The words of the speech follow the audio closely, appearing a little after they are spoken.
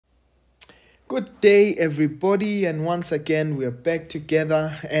Good day, everybody, and once again we are back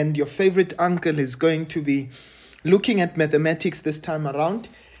together, and your favorite uncle is going to be looking at mathematics this time around.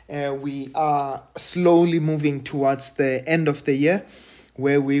 We are slowly moving towards the end of the year,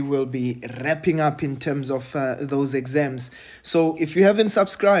 where we will be wrapping up in terms of those exams. So if you haven't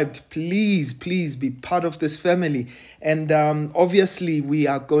subscribed, please be part of this family. And obviously, we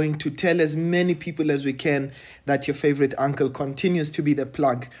are going to tell as many people as we can that your favorite uncle continues to be the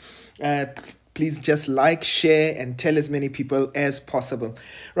plug. Please just like, share, and tell as many people as possible.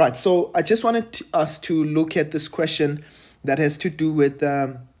 Right, so I just wanted us to look at this question that has to do with,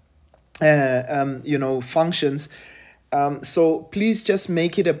 functions. So please just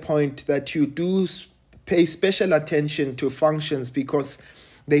make it a point that you do pay special attention to functions, because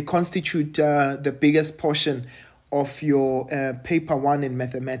they constitute the biggest portion of your paper 1 in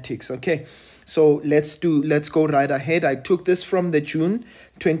mathematics. Okay, so let's go right ahead. I took this from the June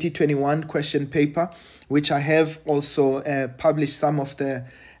 2021 question paper, which I have also published some of the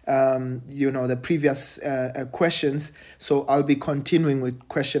the previous questions. So I'll be continuing with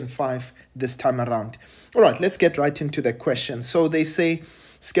question 5 this time around. All right, let's get right into the question. So they say,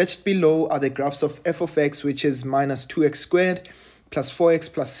 sketched below are the graphs of f of x, which is minus 2x squared plus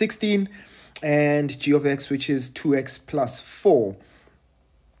 4x plus 16, and g of x, which is 2x plus 4.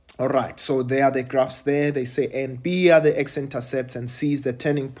 All right, so there are the graphs there. They say A and B are the x-intercepts, and C is the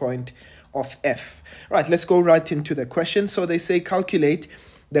turning point of f. Right, let's go right into the question. So they say calculate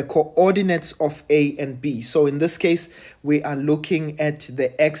the coordinates of A and B. So in this case, we are looking at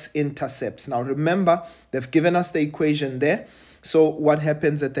the x-intercepts. Now remember, they've given us the equation there. So what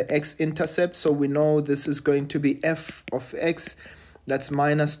happens at the x-intercept? So we know this is going to be f of x. That's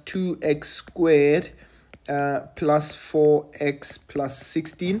minus 2x squared plus 4x plus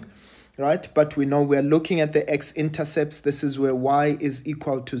 16, right? But we know we're looking at the x-intercepts. This is where y is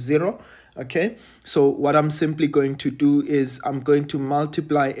equal to 0, okay? So what I'm simply going to do is I'm going to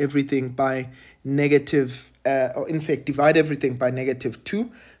multiply everything by negative, or in fact, divide everything by negative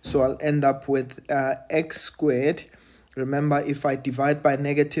 2. So I'll end up with x squared. Remember, if I divide by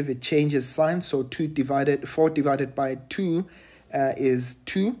negative, it changes sign. So 4 divided by 2 is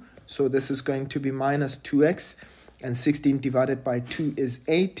 2. So this is going to be minus 2x, and 16 divided by 2 is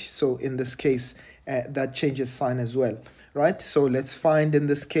 8. So in this case, that changes sign as well, right? So let's find, in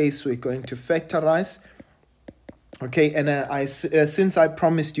this case, we're going to factorize. Okay, and since I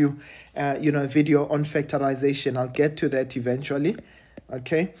promised you, a video on factorization, I'll get to that eventually.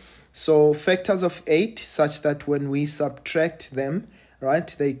 Okay, so factors of 8 such that when we subtract them,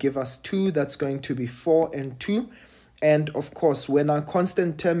 right, they give us 2. That's going to be 4 and 2. And of course, when a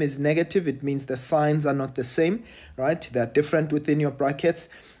constant term is negative, it means the signs are not the same, right? They're different within your brackets.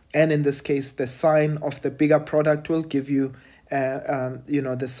 And in this case, the sign of the bigger product will give you,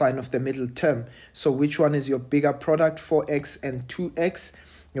 the sign of the middle term. So which one is your bigger product, 4x and 2x?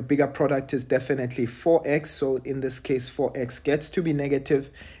 Your bigger product is definitely 4x. So in this case, 4x gets to be negative,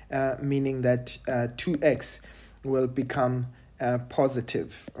 meaning that 2x will become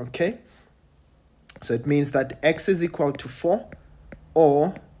positive, okay? So it means that x is equal to 4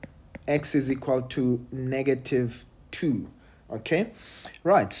 or x is equal to negative 2. Okay,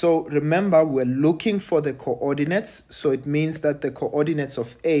 right. So remember, we're looking for the coordinates. So it means that the coordinates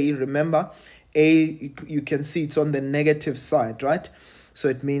of A, remember, A, you can see it's on the negative side, right? So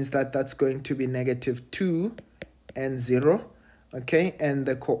it means that that's going to be negative 2 and 0. Okay, and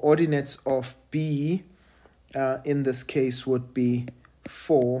the coordinates of B in this case would be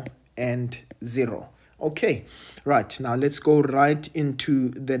 4 and 0. Okay, right, now let's go right into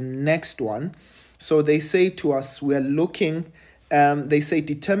the next one. So they say to us, we're looking, they say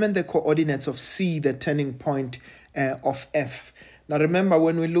determine the coordinates of C, the turning point of F. Now remember,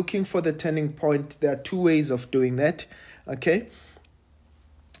 when we're looking for the turning point, there are 2 ways of doing that. Okay,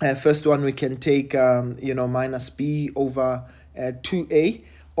 first one, we can take minus B over 2A,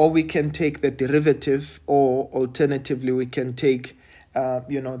 or we can take the derivative, or alternatively we can take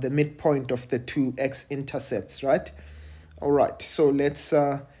the midpoint of the 2 x-intercepts, right? All right, so let's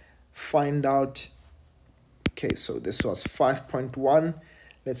find out. Okay, so this was 5.1.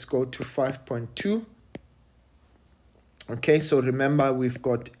 Let's go to 5.2. Okay, so remember, we've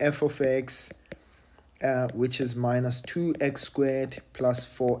got f of x, which is minus 2x squared plus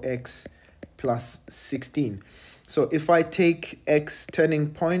 4x plus 16. So if I take x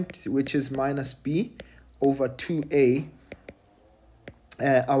turning point, which is minus b over 2a,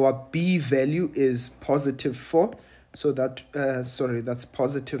 our b value is positive 4. So that, that's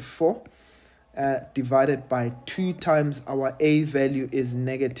positive 4 divided by 2 times our a value is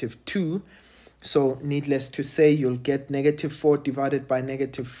negative 2. So needless to say, you'll get negative 4 divided by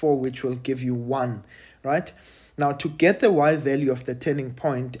negative 4, which will give you 1, right? Now, to get the y value of the turning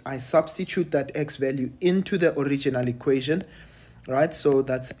point, I substitute that x value into the original equation, right? So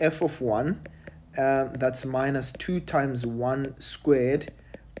that's f of 1, that's minus 2 times 1 squared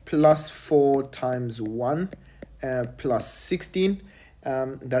plus 4 times 1 plus 16.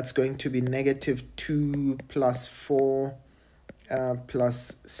 That's going to be negative 2 plus 4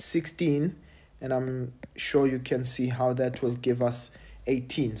 plus 16. And I'm sure you can see how that will give us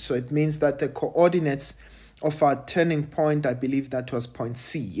 18. So it means that the coordinates of our turning point, I believe that was point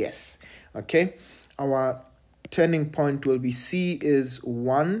C, yes. Okay, our turning point will be C is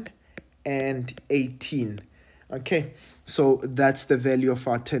 1 and 18. Okay, so that's the value of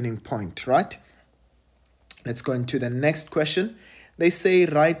our turning point, right? Let's go into the next question. They say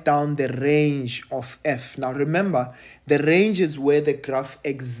write down the range of f. Now remember, the range is where the graph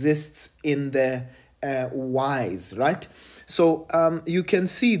exists in the y's, right? So you can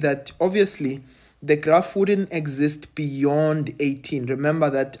see that obviously the graph wouldn't exist beyond 18. Remember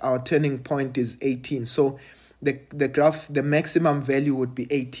that our turning point is 18. So the graph, the maximum value would be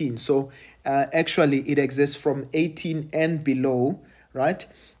 18. So actually it exists from 18 and below, right?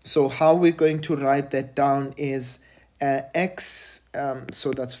 So how we're going to write that down is x,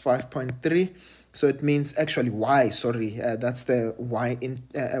 so that's 5.3. So it means actually y, sorry, that's the y in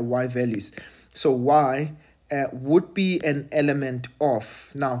y values. So y would be an element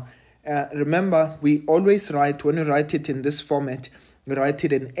of. Now, remember, we always write, when we write it in this format, we write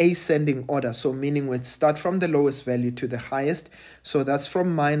it in ascending order. So meaning we start from the lowest value to the highest. So that's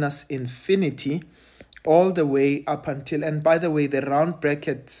from minus infinity all the way up until, and by the way, the round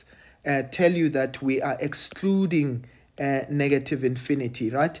brackets tell you that we are excluding negative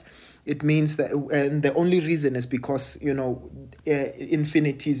infinity, right? It means that, and the only reason is because, you know,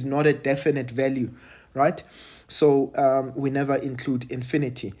 infinity is not a definite value, right? So we never include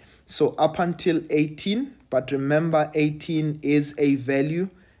infinity. So up until 18, but remember 18 is a value,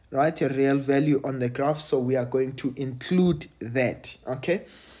 right? A real value on the graph. So we are going to include that, okay?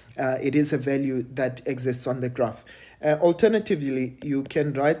 It is a value that exists on the graph. Alternatively, you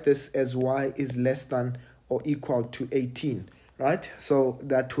can write this as y is less than or equal to 18, right? So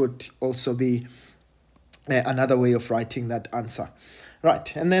that would also be another way of writing that answer.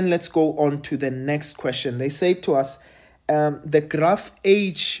 Right, and then let's go on to the next question. They say to us, the graph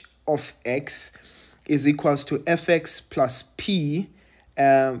h of x is equals to fx plus p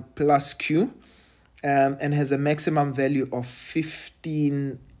plus q and has a maximum value of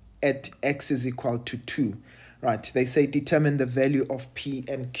 15 at x is equal to 2. Right, they say determine the value of p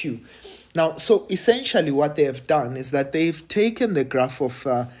and q. Now, so essentially what they have done is that they've taken the graph of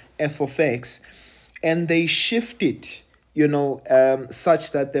f of x and they shift it, you know,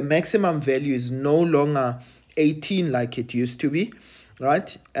 such that the maximum value is no longer 18 like it used to be,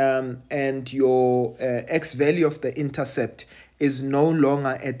 right? And your x value of the intercept is no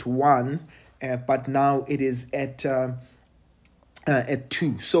longer at 1, but now it is at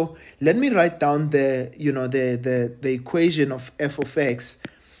 2. So let me write down the, you know, the equation of f of x,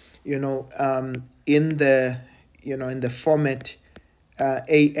 you know, in the, you know, in the format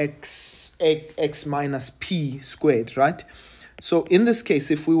x minus p squared, right? So in this case,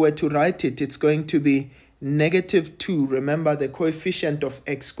 if we were to write it, it's going to be negative 2. Remember, the coefficient of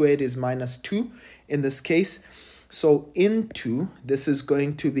x squared is minus 2 in this case. So into, this is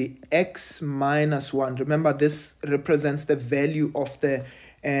going to be x minus 1. Remember, this represents the value of the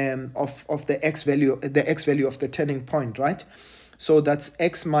of the x value of the turning point, right? So that's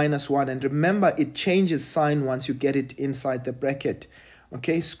x minus 1. And remember, it changes sign once you get it inside the bracket.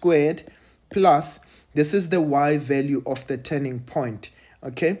 Okay, squared plus, this is the y value of the turning point.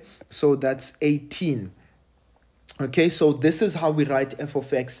 Okay, so that's 18. Okay, so this is how we write f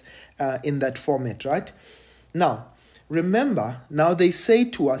of x in that format, right? Now, remember, now they say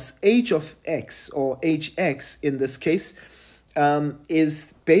to us h of x, or hx in this case,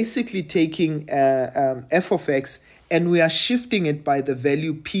 is basically taking f of x, and we are shifting it by the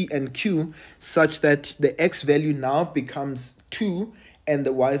value p and q such that the x value now becomes 2 and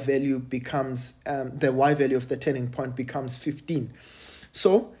the y value becomes, the y value of the turning point becomes 15.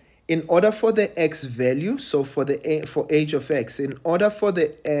 So in order for the x value, so for h of x, in order for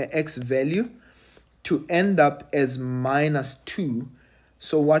the x value to end up as minus 2,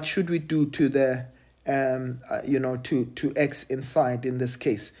 so what should we do to the, you know, to x inside in this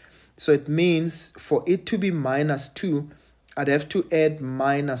case? So it means for it to be minus 2, I'd have to add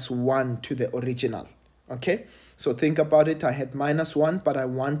minus 1 to the original. Okay, so think about it. I had minus 1, but I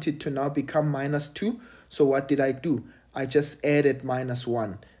want it to now become minus 2. So what did I do? I just added minus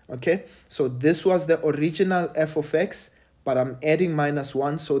 1. Okay, so this was the original f of x, but I'm adding minus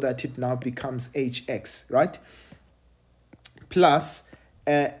 1 so that it now becomes hx, right? Plus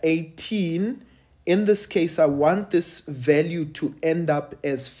 18. In this case, I want this value to end up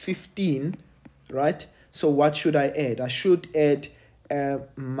as 15, right? So what should I add? I should add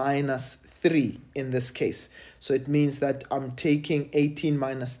minus 3 in this case. So it means that I'm taking 18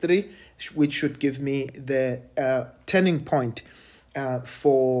 minus 3, which should give me the turning point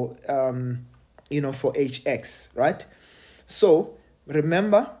for hx, right? So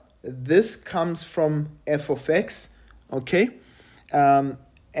remember, this comes from f of x, okay?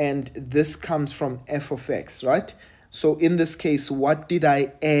 And this comes from f of x, right? So in this case, what did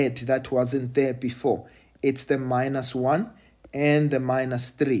I add that wasn't there before? It's the minus 1 and the minus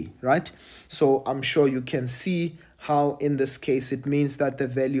 3, right? So I'm sure you can see how in this case it means that the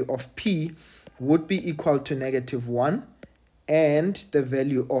value of p would be equal to negative 1 and the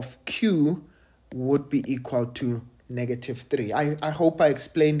value of q would be equal to negative 3. I hope I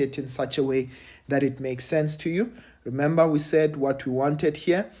explained it in such a way that it makes sense to you. Remember, we said what we wanted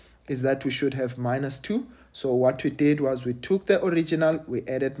here is that we should have minus 2. So what we did was we took the original, we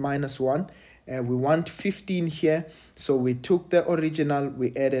added minus 1. We want 15 here. So we took the original,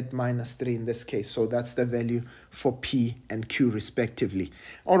 we added minus 3 in this case. So that's the value for P and Q respectively.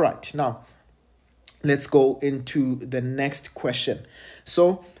 All right, now let's go into the next question.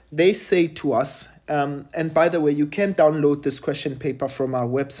 So they say to us, and by the way, you can download this question paper from our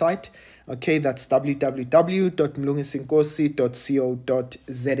website. Okay, that's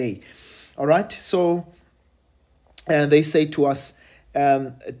www.mlungisiNkosi.co.za. All right, so they say to us,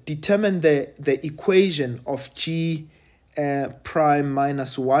 determine the equation of g prime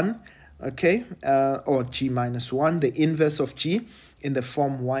minus 1, okay, or g minus 1, the inverse of g in the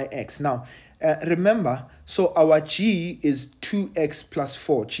form yx. Now, remember, so our g is 2x plus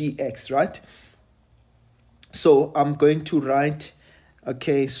 4, gx, right? So I'm going to write,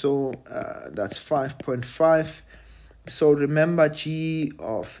 okay, so that's 5.5. So remember, g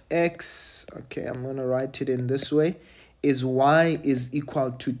of x, okay, I'm going to write it in this way, is y is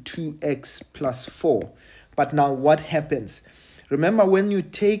equal to 2x plus 4. But now what happens? Remember, when you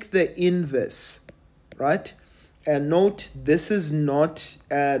take the inverse, right? And note, this is not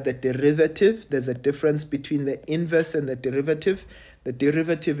the derivative. There's a difference between the inverse and the derivative. The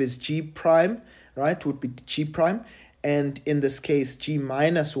derivative is g prime, right? Would be g prime. And in this case, g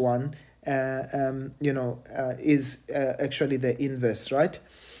minus 1, is actually the inverse, right?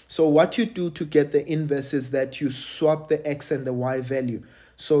 So what you do to get the inverse is that you swap the x and the y value.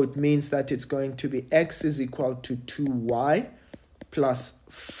 So it means that it's going to be x is equal to 2y plus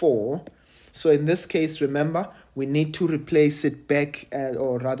 4. So in this case, remember, we need to replace it back,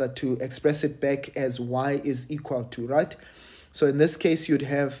 or rather to express it back as y is equal to, right? So in this case, you'd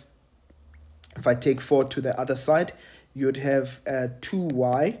have, if I take 4 to the other side, you'd have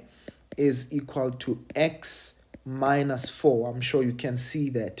 2y is equal to x minus 4. I'm sure you can see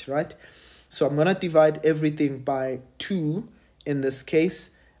that, right? So I'm going to divide everything by 2 in this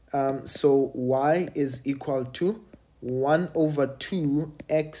case. So y is equal to 1 over 2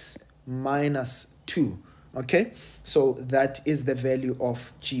 x minus 2. Okay, so that is the value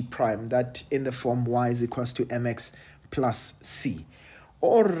of g prime, that in the form y is equals to mx plus c.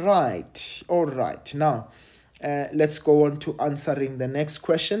 All right. Now, let's go on to answering the next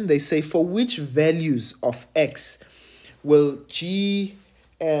question. They say, for which values of x will g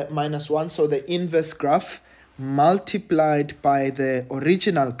minus 1, so the inverse graph, multiplied by the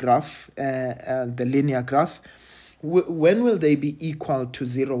original graph, the linear graph, when will they be equal to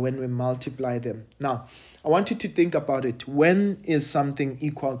 0 when we multiply them? Now, I want you to think about it. When is something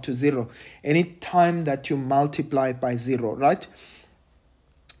equal to 0? Any time that you multiply by 0, right?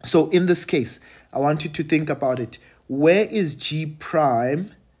 So in this case, I want you to think about it. Where is g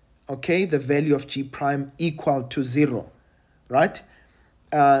prime, okay, the value of g prime equal to 0, right?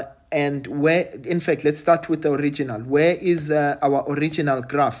 And where, in fact, let's start with the original. Where is our original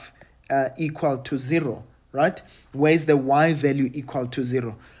graph equal to 0, right? Where is the y value equal to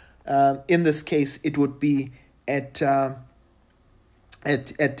 0? In this case, it would be at the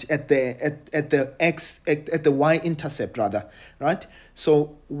y-intercept rather, right?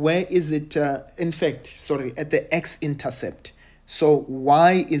 So where is it? In fact, sorry, at the x-intercept. So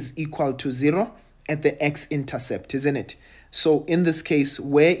y is equal to 0 at the x-intercept, isn't it? So in this case,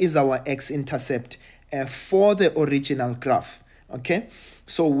 where is our x-intercept for the original graph? Okay,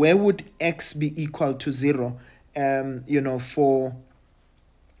 so where would x be equal to 0? For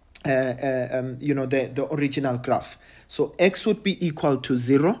the original graph. So x would be equal to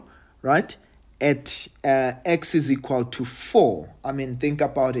 0, right? at x is equal to 4. I mean, think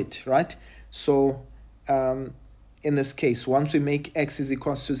about it, right? So in this case, once we make x is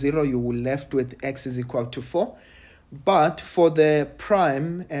equal to 0, you will left with x is equal to 4. But for the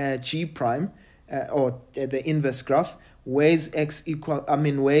prime, g prime, or the inverse graph, where is x equal,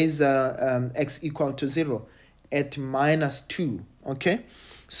 x equal to 0? At -2, okay?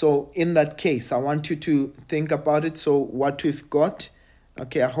 So in that case, I want you to think about it. So what we've got,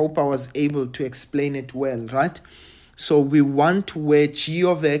 okay, I hope I was able to explain it well, right? So we want where g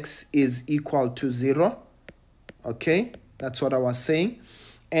of x is equal to 0, okay? That's what I was saying.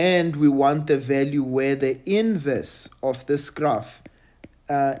 And we want the value where the inverse of this graph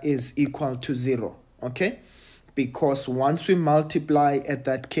is equal to 0, okay? Because once we multiply at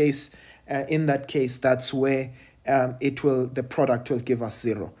that case, in that case, that's where the product will give us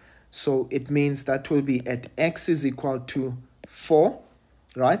 0. So it means that will be at x is equal to 4,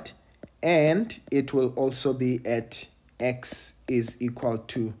 right? And it will also be at x is equal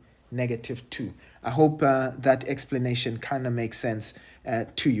to -2. I hope that explanation kind of makes sense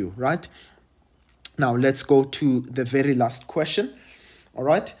to you, right? Now let's go to the very last question. All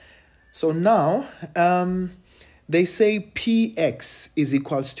right. So now they say px is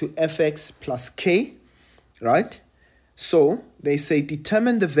equals to fx plus k, right? So they say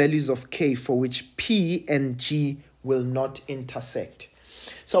determine the values of k for which p and g will not intersect.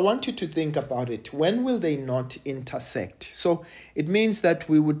 So I want you to think about it. When will they not intersect? So it means that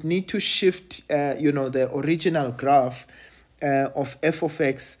we would need to shift, the original graph of f of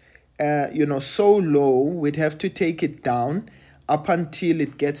x, so low, we'd have to take it down up until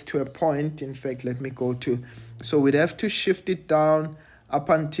it gets to a point. In fact, let me go to, so we'd have to shift it down up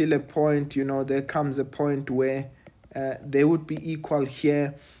until a point, there comes a point where they would be equal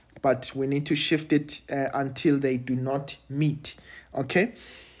here, but we need to shift it until they do not meet, okay?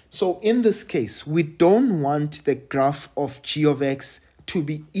 So in this case, we don't want the graph of g of x to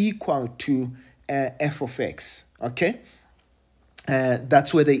be equal to f of x, okay?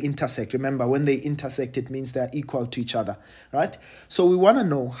 That's where they intersect. Remember, when they intersect, it means they're equal to each other, right? So we want to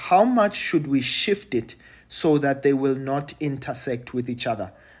know how much should we shift it so that they will not intersect with each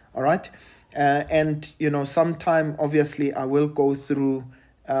other, all right? And, sometime, obviously, I will go through,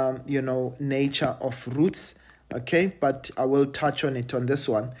 nature of roots, okay? But I will touch on it on this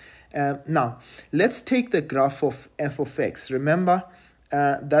one. Now, let's take the graph of f of x. Remember,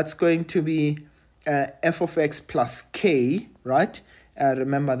 that's going to be f of x plus k, right?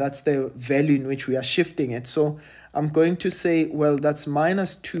 Remember, that's the value in which we are shifting it. So I'm going to say, well, that's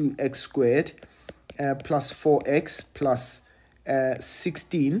minus 2x squared plus 4x plus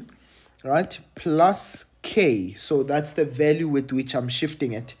 16, right? Plus k. So that's the value with which I'm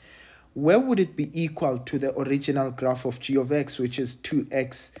shifting it. Where would it be equal to the original graph of g of x, which is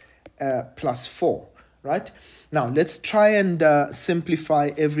 2x plus 4, right? Now, let's try and simplify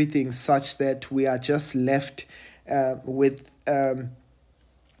everything such that we are just left with,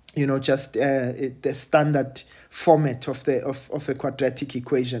 just the standard format of a quadratic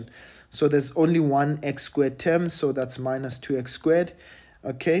equation. So there's only one x squared term, so that's minus 2x squared,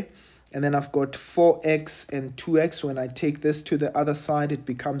 okay? And then I've got 4x and 2x. When I take this to the other side, it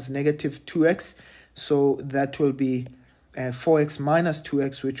becomes negative 2x. So that will be 4x minus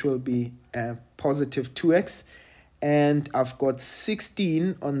 2x, which will be positive 2x. And I've got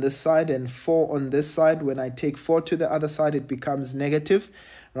 16 on this side and 4 on this side. When I take 4 to the other side, it becomes negative,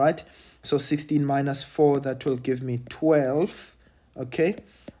 right? So 16 minus 4, that will give me 12, okay?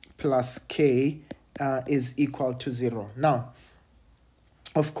 Plus k is equal to 0. Now,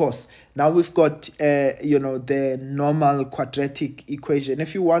 of course, now we've got, the normal quadratic equation.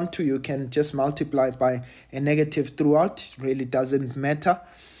 If you want to, you can just multiply by a negative throughout. It really doesn't matter,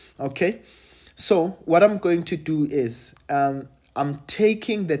 okay? So what I'm going to do is I'm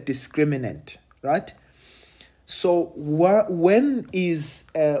taking the discriminant, right? So when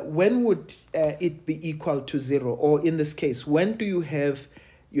would it be equal to 0? Or in this case, when do you have,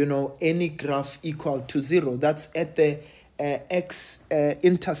 any graph equal to 0? That's at the x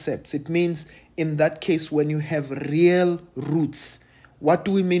intercepts. It means in that case when you have real roots. What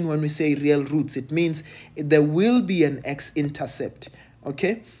do we mean when we say real roots? It means there will be an x-intercept,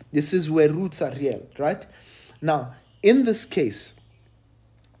 okay? This is where roots are real, right? Now, in this case,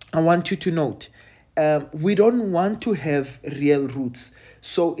 I want you to note, we don't want to have real roots.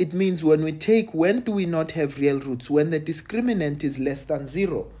 So it means when do we not have real roots? When the discriminant is less than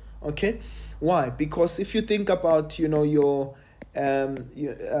 0, okay? Why? Because if you think about, the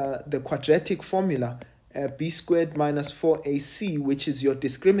quadratic formula, b squared minus 4ac, which is your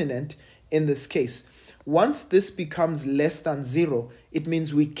discriminant in this case, Once this becomes less than 0, it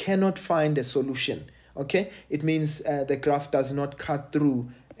means we cannot find a solution. Okay, it means the graph does not cut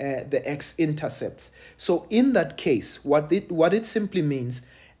through the x-intercepts. So in that case, what it simply means,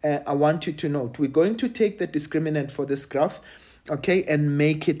 I want you to note, we're going to take the discriminant for this graph, okay, and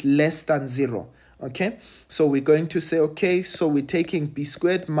make it less than 0. Okay, so we're going to say, okay, so we're taking b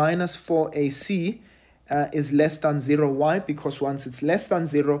squared minus 4ac is less than 0. Why? Because once it's less than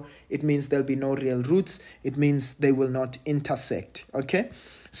 0, it means there'll be no real roots. It means they will not intersect. Okay,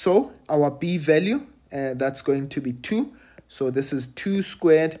 so our b value, that's going to be 2. So this is 2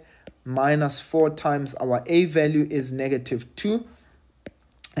 squared minus 4 times our a value is negative 2.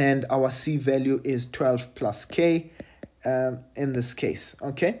 And our c value is 12 plus k in this case.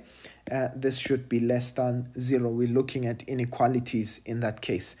 Okay, this should be less than 0. We're looking at inequalities in that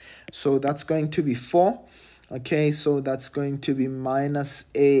case. So that's going to be 4. Okay, so that's going to be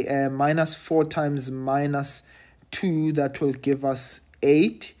minus 4 times minus 2. That will give us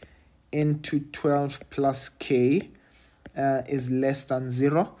 8 into 12 plus k is less than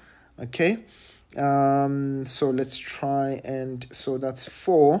 0. Okay, so let's try, and so that's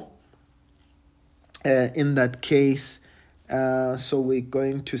 4 in that case. So we're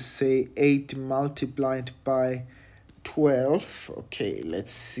going to say 8 multiplied by 12. Okay,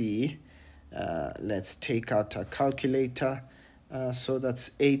 let's see. Let's take out a calculator. So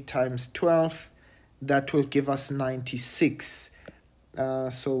that's 8 times 12. That will give us 96.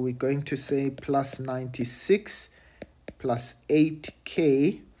 So we're going to say plus 96 plus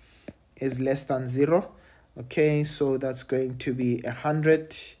 8k is less than 0. Okay, so that's going to be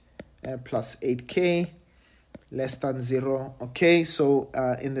 100 plus 8k less than 0. Okay, so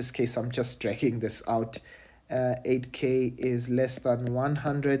in this case, I'm just dragging this out. 8k is less than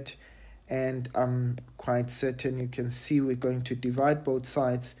 100, and I'm quite certain you can see we're going to divide both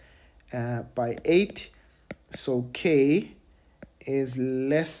sides by 8. So k is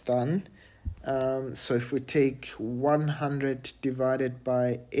less than, so if we take 100 divided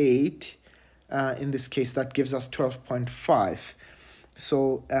by 8, in this case, that gives us 12.5.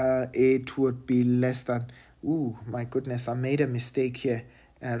 So it would be less than, ooh, my goodness, I made a mistake here.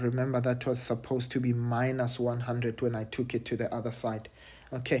 Remember, that was supposed to be minus 100 when I took it to the other side.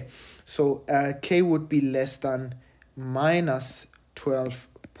 Okay, so k would be less than minus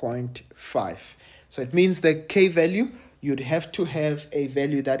 12.5. So it means the k value, you'd have to have a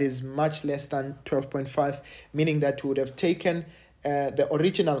value that is much less than 12.5, meaning that we would have taken the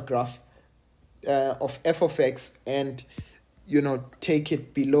original graph of f of x and, you know, take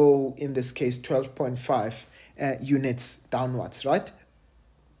it below, in this case, 12.5 units downwards, right?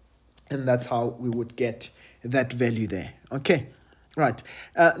 And that's how we would get that value there. Okay, right.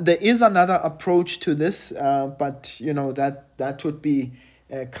 There is another approach to this, but, you know, that would be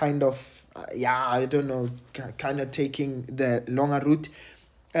kind of, I don't know, kind of taking the longer route.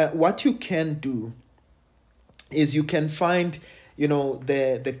 What you can do is you can find, you know,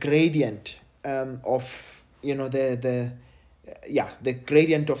 the gradient of, you know, the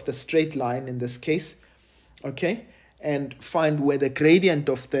gradient of the straight line in this case, okay, and find where the gradient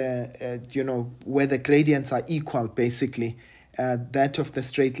of the, you know, where the gradients are equal, basically, that of the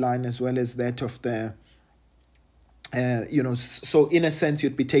straight line as well as that of the, you know, so in a sense,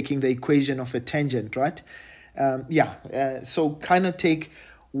 you'd be taking the equation of a tangent, right? So kind of take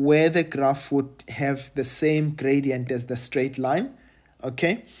where the graph would have the same gradient as the straight line,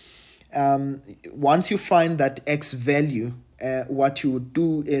 okay? Once you find that x value, what you would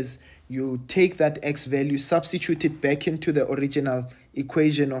do is you take that x value, substitute it back into the original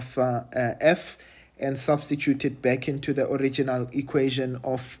equation of f, and substitute it back into the original equation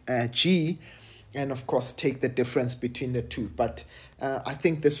of g, and of course take the difference between the two. But I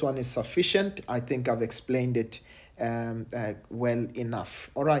think this one is sufficient. I think I've explained it well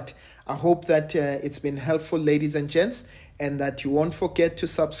enough. All right, I hope that it's been helpful, ladies and gents, and that you won't forget to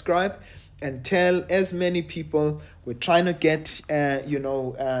subscribe and tell as many people. We're trying to get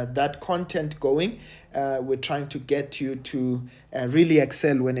that content going. We're trying to get you to really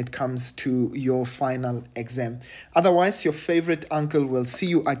excel when it comes to your final exam. Otherwise, your favorite uncle will see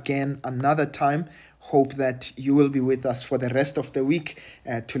you again another time. Hope that you will be with us for the rest of the week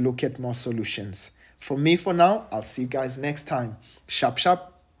to look at more solutions. From me for now, I'll see you guys next time. Sharp, sharp.